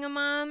becoming a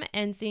mom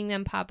and seeing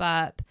them pop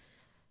up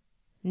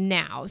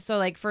now. So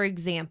like, for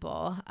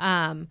example,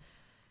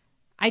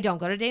 I don't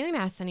go to daily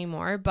mass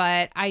anymore,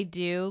 but I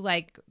do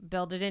like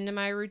build it into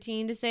my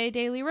routine to say a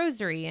daily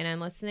rosary. And I'm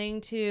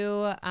listening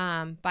to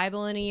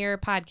Bible in a Year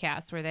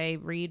podcast where they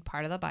read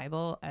part of the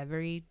Bible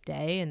every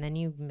day, and then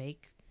you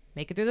make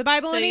it through the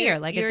Bible in a year.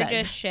 Like, you're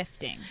just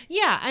shifting.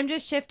 Yeah, I'm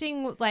just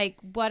shifting like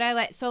what I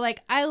like. So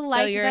like, I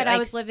liked that I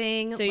was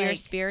living. So your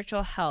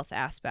spiritual health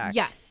aspect.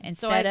 Yes.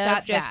 Instead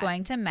of just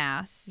going to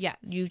mass. Yes.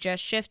 You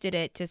just shifted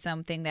it to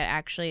something that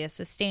actually is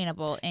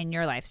sustainable in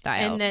your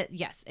lifestyle. And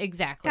yes,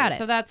 exactly. Got it.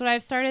 So that's what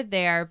I've started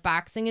there.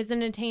 Boxing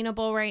isn't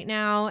attainable right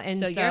now. And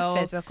so your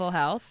physical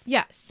health.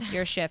 Yes.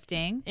 You're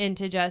shifting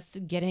into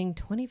just getting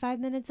 25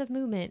 minutes of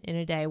movement in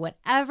a day,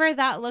 whatever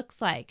that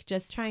looks like.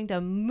 Just trying to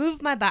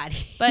move my body.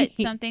 But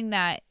something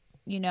that,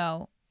 you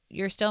know,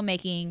 you're still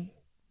making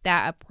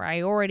that a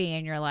priority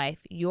in your life.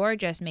 You're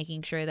just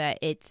making sure that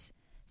it's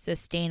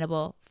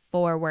sustainable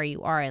for where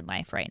you are in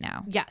life right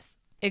now. Yes,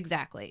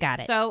 exactly. Got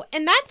it. So,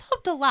 and that's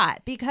helped a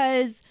lot,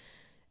 because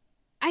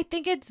I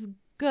think it's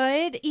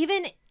good,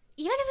 even if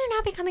you're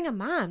not becoming a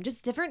mom,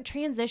 just different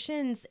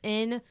transitions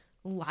in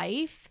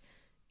life,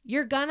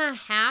 you're gonna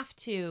have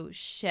to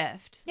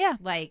shift. Yeah.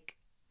 Like,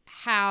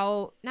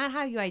 not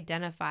how you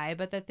identify,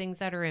 but the things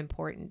that are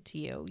important to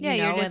you. Yeah,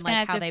 you know, you're just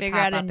going to have to figure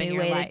out a new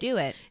way to do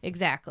it.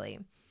 Exactly.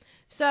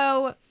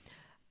 So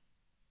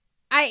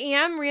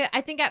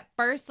I think at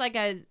first, like,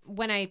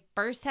 when I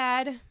first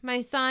had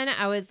my son,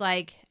 I was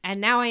like, and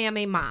now I am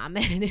a mom.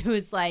 And it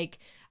was like,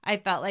 I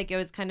felt like it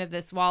was kind of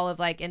this wall of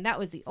like, and that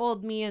was the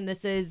old me, and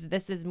this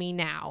is me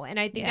now. And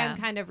I think I'm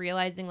kind of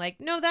realizing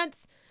like, no,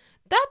 that's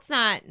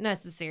not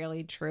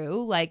necessarily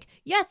true. Like,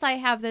 yes, I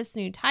have this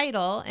new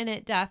title, and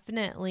it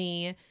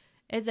definitely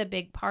is a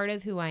big part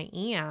of who I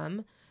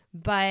am,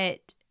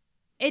 but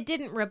it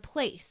didn't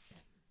replace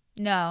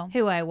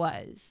who I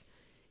was,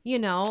 you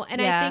know?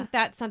 And I think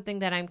that's something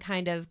that I'm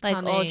kind of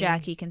like old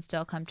Jackie can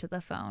still come to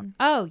the phone.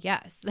 Oh,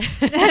 yes.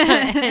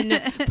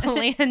 And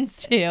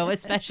plans to,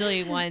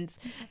 especially once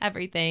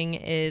everything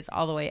is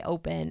all the way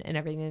open and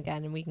everything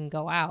again, and we can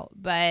go out.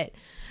 But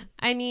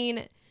I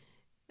mean,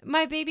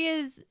 my baby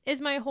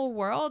is my whole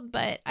world,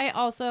 but I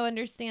also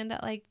understand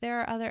that like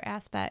there are other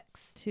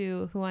aspects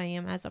to who I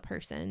am as a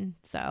person.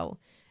 So,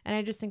 and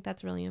I just think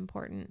that's really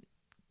important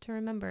to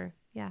remember.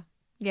 Yeah.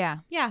 Yeah.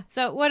 Yeah.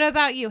 So what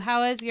about you?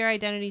 How has your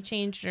identity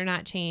changed or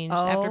not changed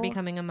after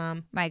becoming a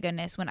mom? My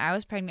goodness. When I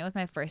was pregnant with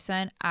my first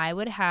son, I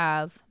would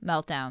have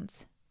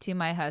meltdowns to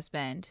my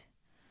husband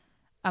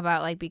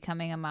about like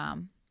becoming a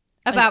mom.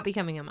 About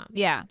becoming a mom.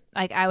 Yeah.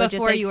 Like I would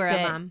Before just you were sit,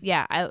 a mom.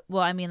 Yeah. I was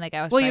Well,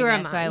 you were a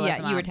pregnant, mom. so I was Yeah,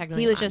 a mom. you were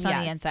technically He was a mom. just on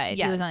the Yes. inside.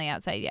 Yes. He was on the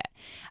outside. Yeah.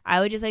 I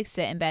would just like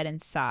sit in bed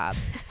and sob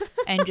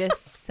and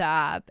just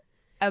sob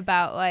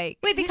about like.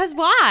 Wait, because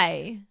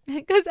why?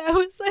 Because I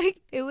was like,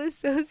 it was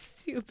so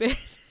stupid.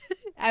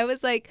 I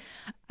was like,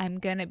 I'm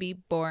going to be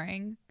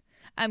boring.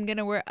 I'm going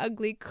to wear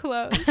ugly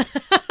clothes.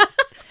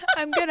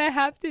 I'm going to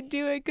have to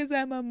do it because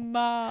I'm a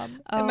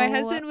mom. And my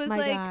husband was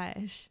like,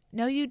 gosh.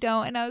 no, you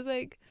don't. And I was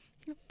like,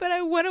 but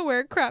I want to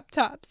wear crop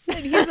tops.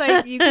 And he's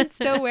like, you can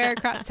still wear a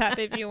crop top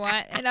if you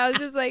want. And I was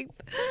just like,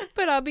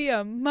 but I'll be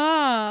a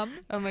mom.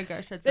 Oh my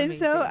gosh, that's And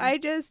amazing. so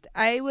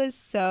I was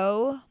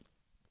so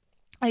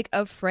like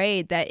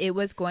afraid that it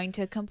was going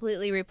to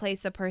completely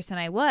replace the person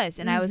I was.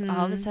 And I was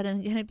all of a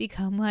sudden going to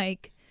become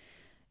like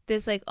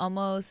this, like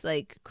almost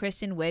like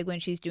Kristen Wiig when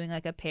she's doing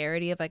like a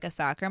parody of like a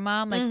soccer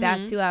mom. Like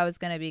that's who I was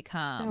going to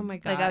become. Oh my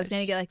gosh. Like I was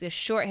going to get like this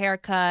short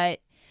haircut.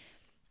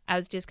 I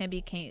was just going to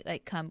be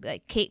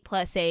Kate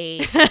plus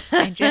 8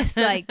 and just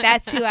like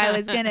that's who I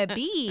was going to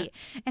be.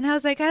 And I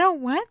was like, I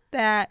don't want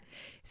that.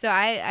 So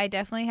I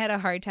definitely had a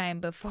hard time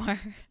before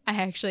I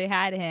actually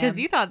had him. Because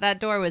you thought that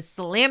door was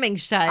slamming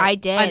shut. I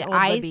did. On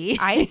old Libby.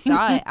 I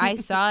saw it. I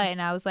saw it,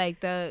 and I was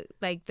like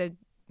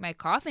my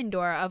coffin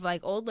door of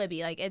like old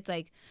Libby. Like it's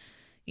like,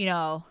 you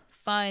know,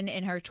 fun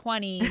in her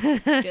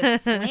 20s,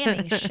 just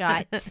slamming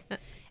shut.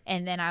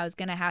 And then I was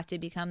gonna have to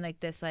become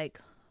like this like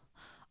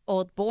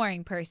old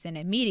boring person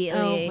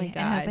immediately. Oh my gosh.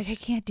 And I was like, I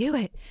can't do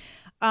it.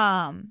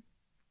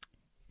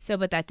 So,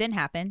 but that didn't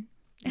happen.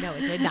 No,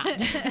 it did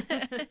not.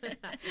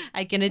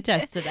 I can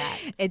attest to that.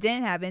 It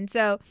didn't happen.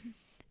 So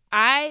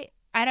I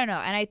don't know.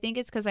 And I think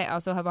it's because I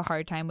also have a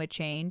hard time with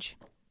change.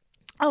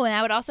 Oh, and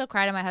I would also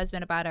cry to my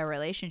husband about our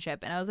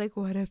relationship. And I was like,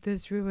 what if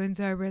this ruins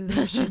our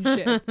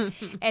relationship?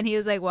 And he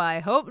was like, well,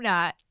 I hope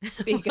not.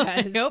 Because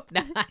I hope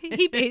not.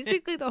 He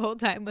basically the whole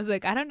time was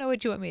like, I don't know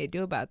what you want me to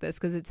do about this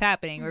because it's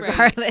happening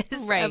regardless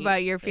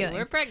about your feelings.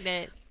 We're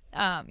pregnant.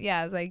 Yeah,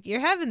 I was like,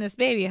 you're having this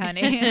baby,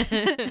 honey.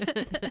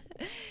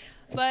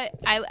 But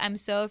I'm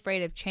so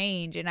afraid of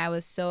change, and I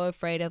was so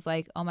afraid of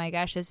like, oh my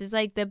gosh, this is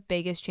like the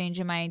biggest change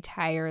in my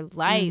entire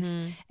life,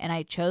 and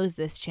I chose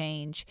this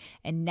change,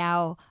 and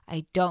now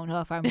I don't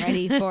know if I'm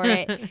ready for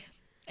it.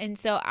 And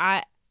so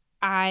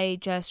I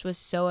just was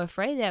so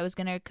afraid that I was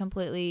going to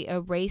completely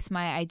erase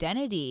my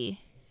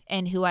identity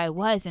and who I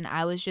was, and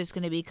I was just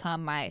going to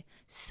become my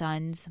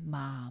son's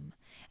mom,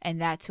 and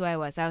that's who I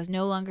was. I was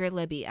no longer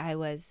Libby. I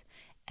was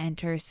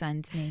enter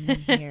son's name in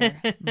here,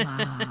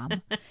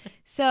 mom.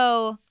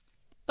 So...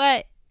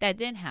 But that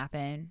didn't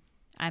happen.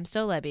 I'm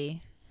still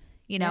Libby.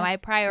 You know, my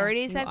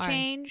priorities have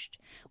changed.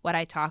 What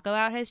I talk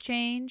about has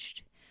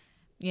changed.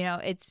 You know,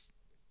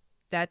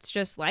 that's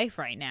just life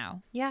right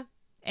now. Yeah.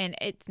 And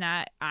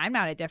I'm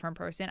not a different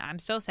person. I'm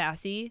still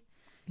sassy.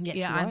 Yes,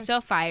 you know, you I'm are.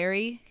 still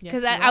fiery.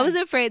 Because Yes, I was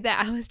afraid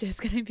that I was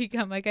just going to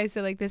become, like I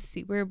said, like this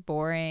super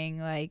boring,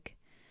 like,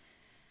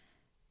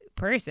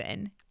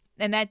 person.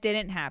 And that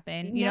didn't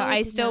happen. You know,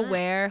 I still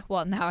wear,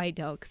 well, now I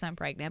don't because I'm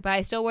pregnant, but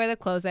I still wear the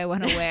clothes I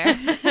want to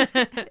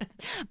wear.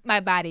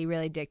 My body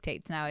really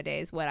dictates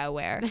nowadays what I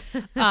wear.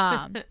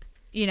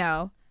 You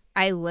know,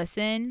 I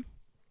listen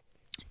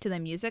to the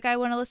music I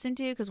want to listen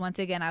to because once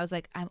again, I was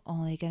like, I'm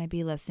only going to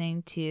be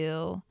listening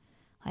to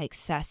like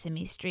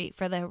Sesame Street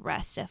for the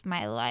rest of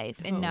my life.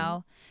 And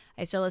no,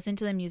 I still listen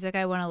to the music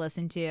I want to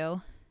listen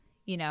to.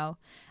 You know,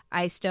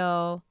 I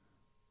still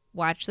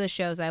watch the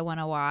shows I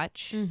want to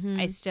watch.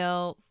 I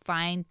still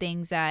find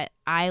things that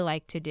I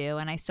like to do,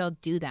 and I still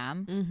do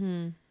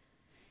them.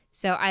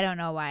 So I don't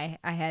know why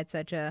I had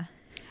such a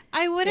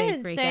I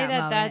wouldn't freak say out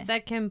that moment. that's a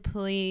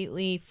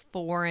completely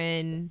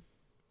foreign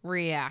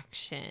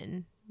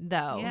reaction,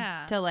 though,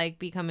 Yeah. to like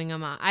becoming a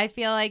mom. I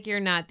feel like you're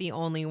not the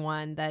only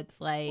one that's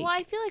like. Well,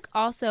 I feel like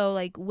also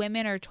like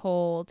women are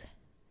told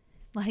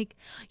like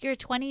your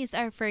 20s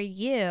are for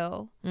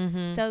you,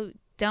 so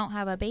don't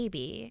have a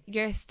baby.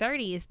 Your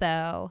 30s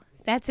though,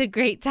 that's a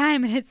great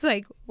time. And it's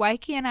like, why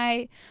can't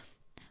my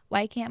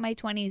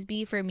 20s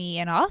be for me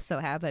and also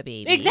have a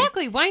baby?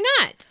 Exactly. Why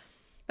not?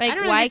 Like, I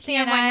don't why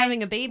understand can't why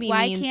having a baby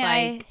why means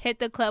can't like I hit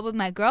the club with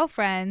my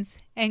girlfriends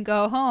and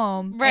go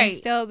home and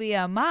still be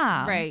a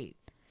mom? right.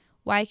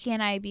 Why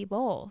can't I be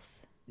both?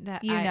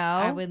 That You know?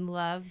 I would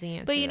love the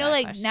answer. But you to know, that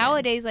like question.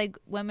 nowadays, like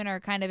women are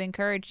kind of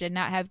encouraged to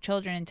not have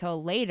children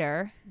until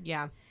later.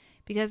 Yeah.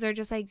 Because they're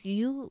just like,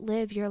 you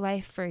live your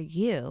life for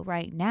you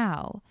right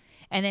now.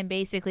 And then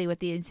basically with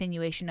the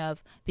insinuation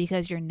of,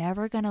 because you're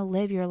never going to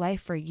live your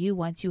life for you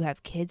once you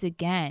have kids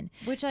again.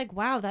 Which, like,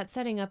 wow, that's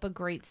setting up a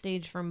great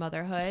stage for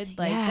motherhood.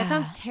 Like, Yeah. that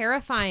sounds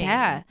terrifying.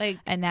 Yeah. Like,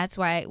 And that's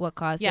why what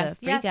caused the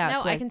freak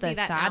outs I with can the see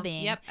that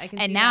sobbing. Now. Yep, I can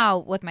And see now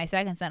with my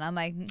second son, I'm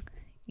like,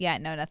 yeah,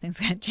 no, nothing's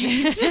going to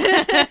change.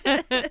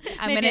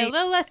 I'm Maybe a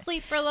little less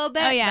sleep for a little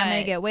bit. Oh, yeah, but... I'm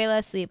going to get way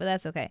less sleep, but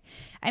that's okay.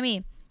 I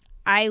mean,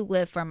 I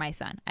live for my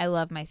son. I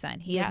love my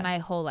son. He is my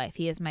whole life.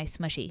 He is my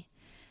smushy.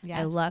 Yes.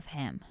 I love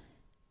him.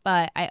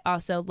 But I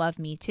also love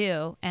me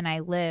too, and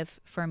I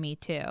live for me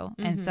too.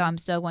 And so I'm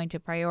still going to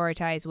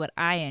prioritize what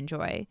I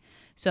enjoy.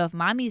 So if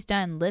mommy's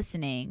done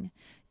listening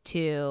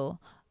to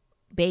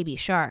Baby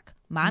Shark.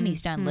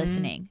 Mommy's done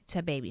listening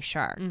to Baby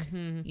Shark.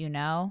 You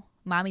know,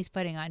 mommy's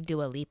putting on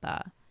Dua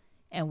Lipa,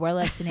 and we're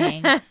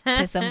listening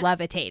to some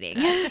levitating,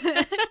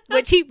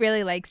 which he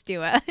really likes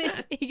Dua.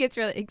 He gets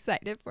really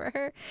excited for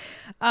her.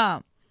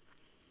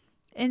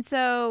 And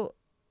so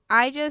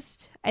I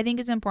think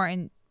it's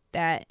important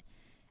that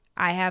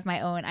I have my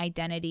own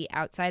identity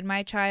outside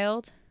my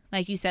child.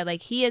 Like you said,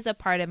 like he is a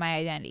part of my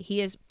identity. He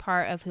is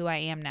part of who I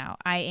am now.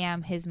 I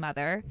am his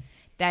mother.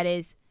 That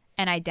is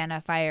an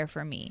identifier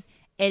for me.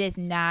 It is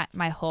not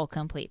my whole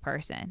complete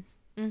person,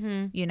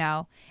 you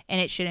know, and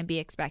it shouldn't be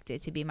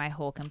expected to be my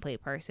whole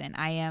complete person.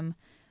 I am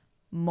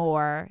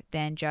more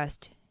than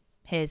just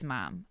his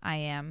mom. I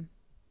am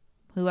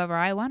whoever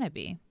I want to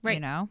be, you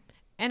know?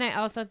 And I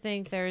also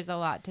think there's a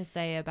lot to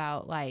say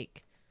about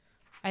like,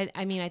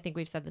 I mean, I think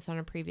we've said this on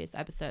a previous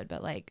episode,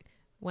 but like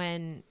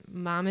when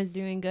mom is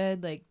doing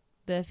good, like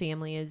the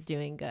family is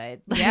doing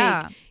good.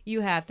 Like,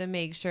 you have to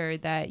make sure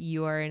that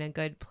you are in a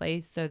good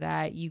place so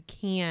that you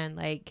can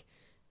like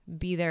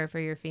be there for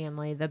your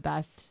family the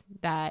best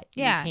that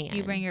you can.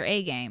 You bring your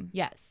A game.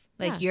 Yes.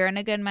 Like you're in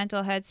a good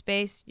mental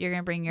headspace. You're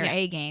going to bring your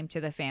A game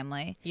to the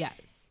family.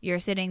 Yes. You're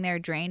sitting there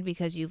drained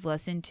because you've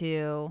listened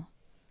to,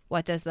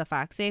 what does the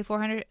fox say,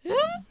 400?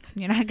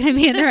 You're not going to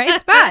be in the right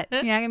spot.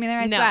 You're not going to be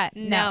in the right spot.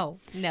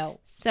 No.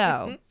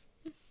 So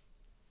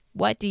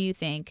what do you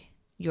think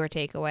your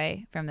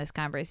takeaway from this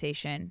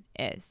conversation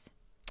is?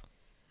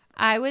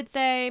 I would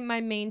say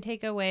my main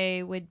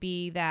takeaway would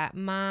be that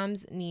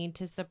moms need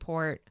to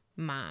support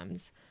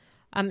moms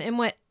in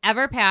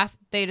whatever path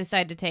they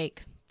decide to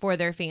take for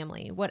their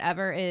family,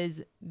 whatever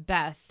is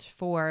best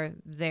for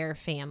their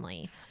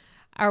family.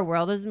 Our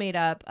world is made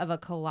up of a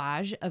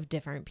collage of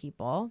different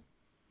people.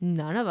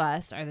 None of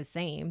us are the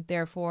same.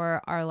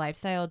 Therefore, our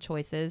lifestyle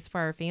choices for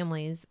our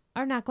families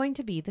are not going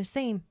to be the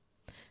same.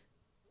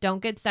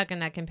 Don't get stuck in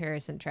that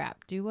comparison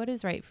trap. Do what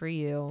is right for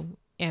you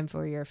and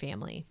for your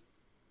family.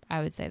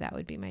 I would say that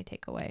would be my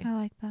takeaway. I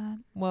like that.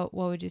 What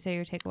would you say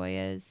your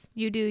takeaway is?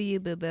 You do you,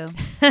 boo-boo.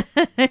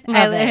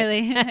 I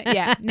literally,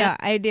 no,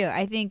 I do.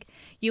 I think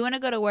you want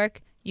to go to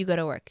work, you go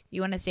to work.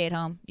 You want to stay at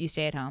home, you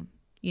stay at home.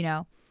 You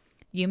know,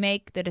 you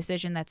make the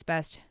decision that's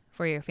best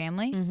for your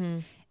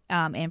family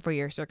and for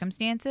your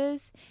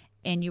circumstances,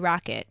 and you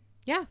rock it.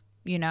 Yeah.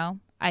 You know,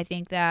 I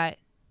think that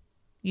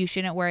you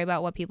shouldn't worry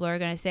about what people are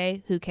going to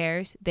say. Who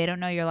cares? They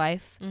don't know your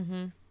life.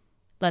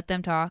 Let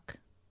them talk.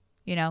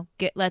 You know,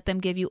 let them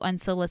give you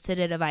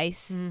unsolicited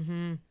advice,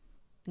 and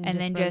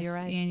then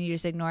you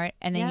just ignore it,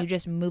 and then you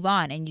just move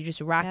on and you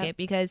just rock it,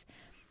 because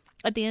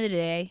at the end of the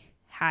day,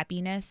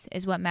 happiness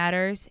is what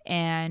matters,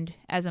 and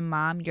as a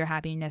mom, your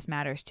happiness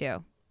matters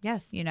too.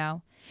 Yes, you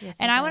know. Yes,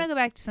 and I want to go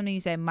back to something you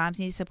said. Moms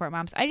need to support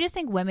moms. I just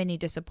think women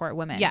need to support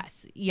women.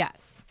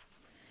 Yes.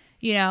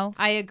 You know,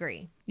 I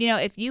agree. You know,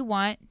 if you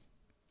want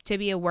to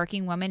be a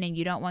working woman and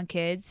you don't want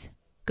kids,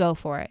 go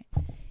for it.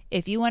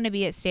 If you want to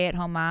be a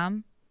stay-at-home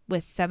mom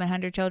with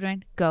 700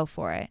 children, go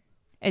for it.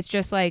 It's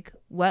just like,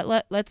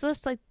 let's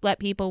just like let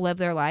people live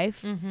their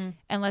life, and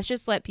let's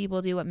just let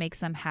people do what makes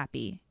them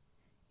happy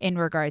in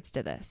regards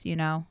to this, you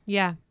know?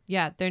 Yeah.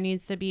 There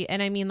needs to be,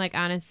 and I mean, like,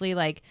 honestly,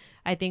 like,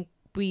 I think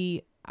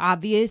we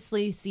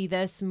obviously see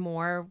this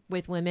more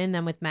with women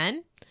than with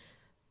men.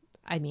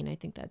 I mean, I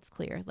think that's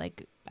clear.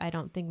 Like, I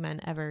don't think men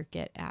ever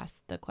get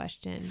asked the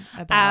question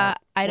about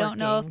I don't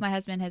know if my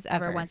husband has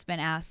ever once been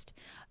asked,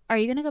 are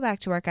you going to go back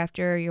to work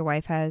after your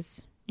wife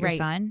has your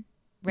son?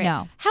 Right.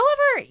 No.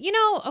 However, you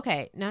know,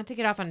 okay, not to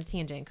get off on a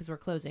tangent because we're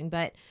closing,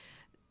 but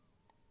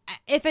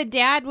if a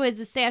dad was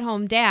a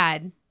stay-at-home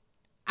dad,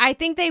 I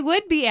think they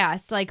would be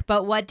asked, like,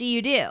 but what do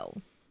you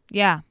do?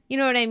 Yeah. You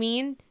know what I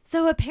mean?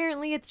 So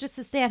apparently it's just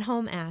a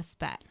stay-at-home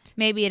aspect.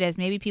 Maybe it is.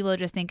 Maybe people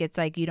just think it's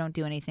like you don't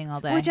do anything all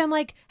day. Which I'm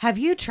like, have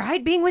you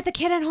tried being with a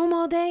kid at home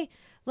all day?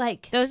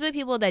 Like, those are the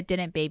people that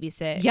didn't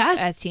babysit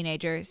as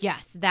teenagers.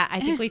 Yes, that I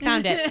think we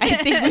found it. I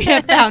think we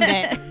have found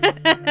it.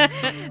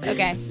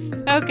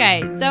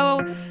 Okay.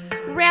 So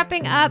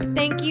wrapping up,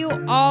 thank you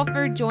all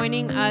for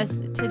joining us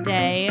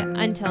today.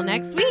 Until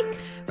next week,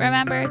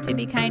 remember to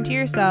be kind to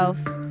yourself,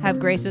 have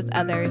grace with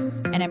others,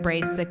 and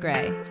embrace the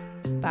gray.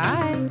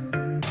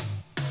 Bye.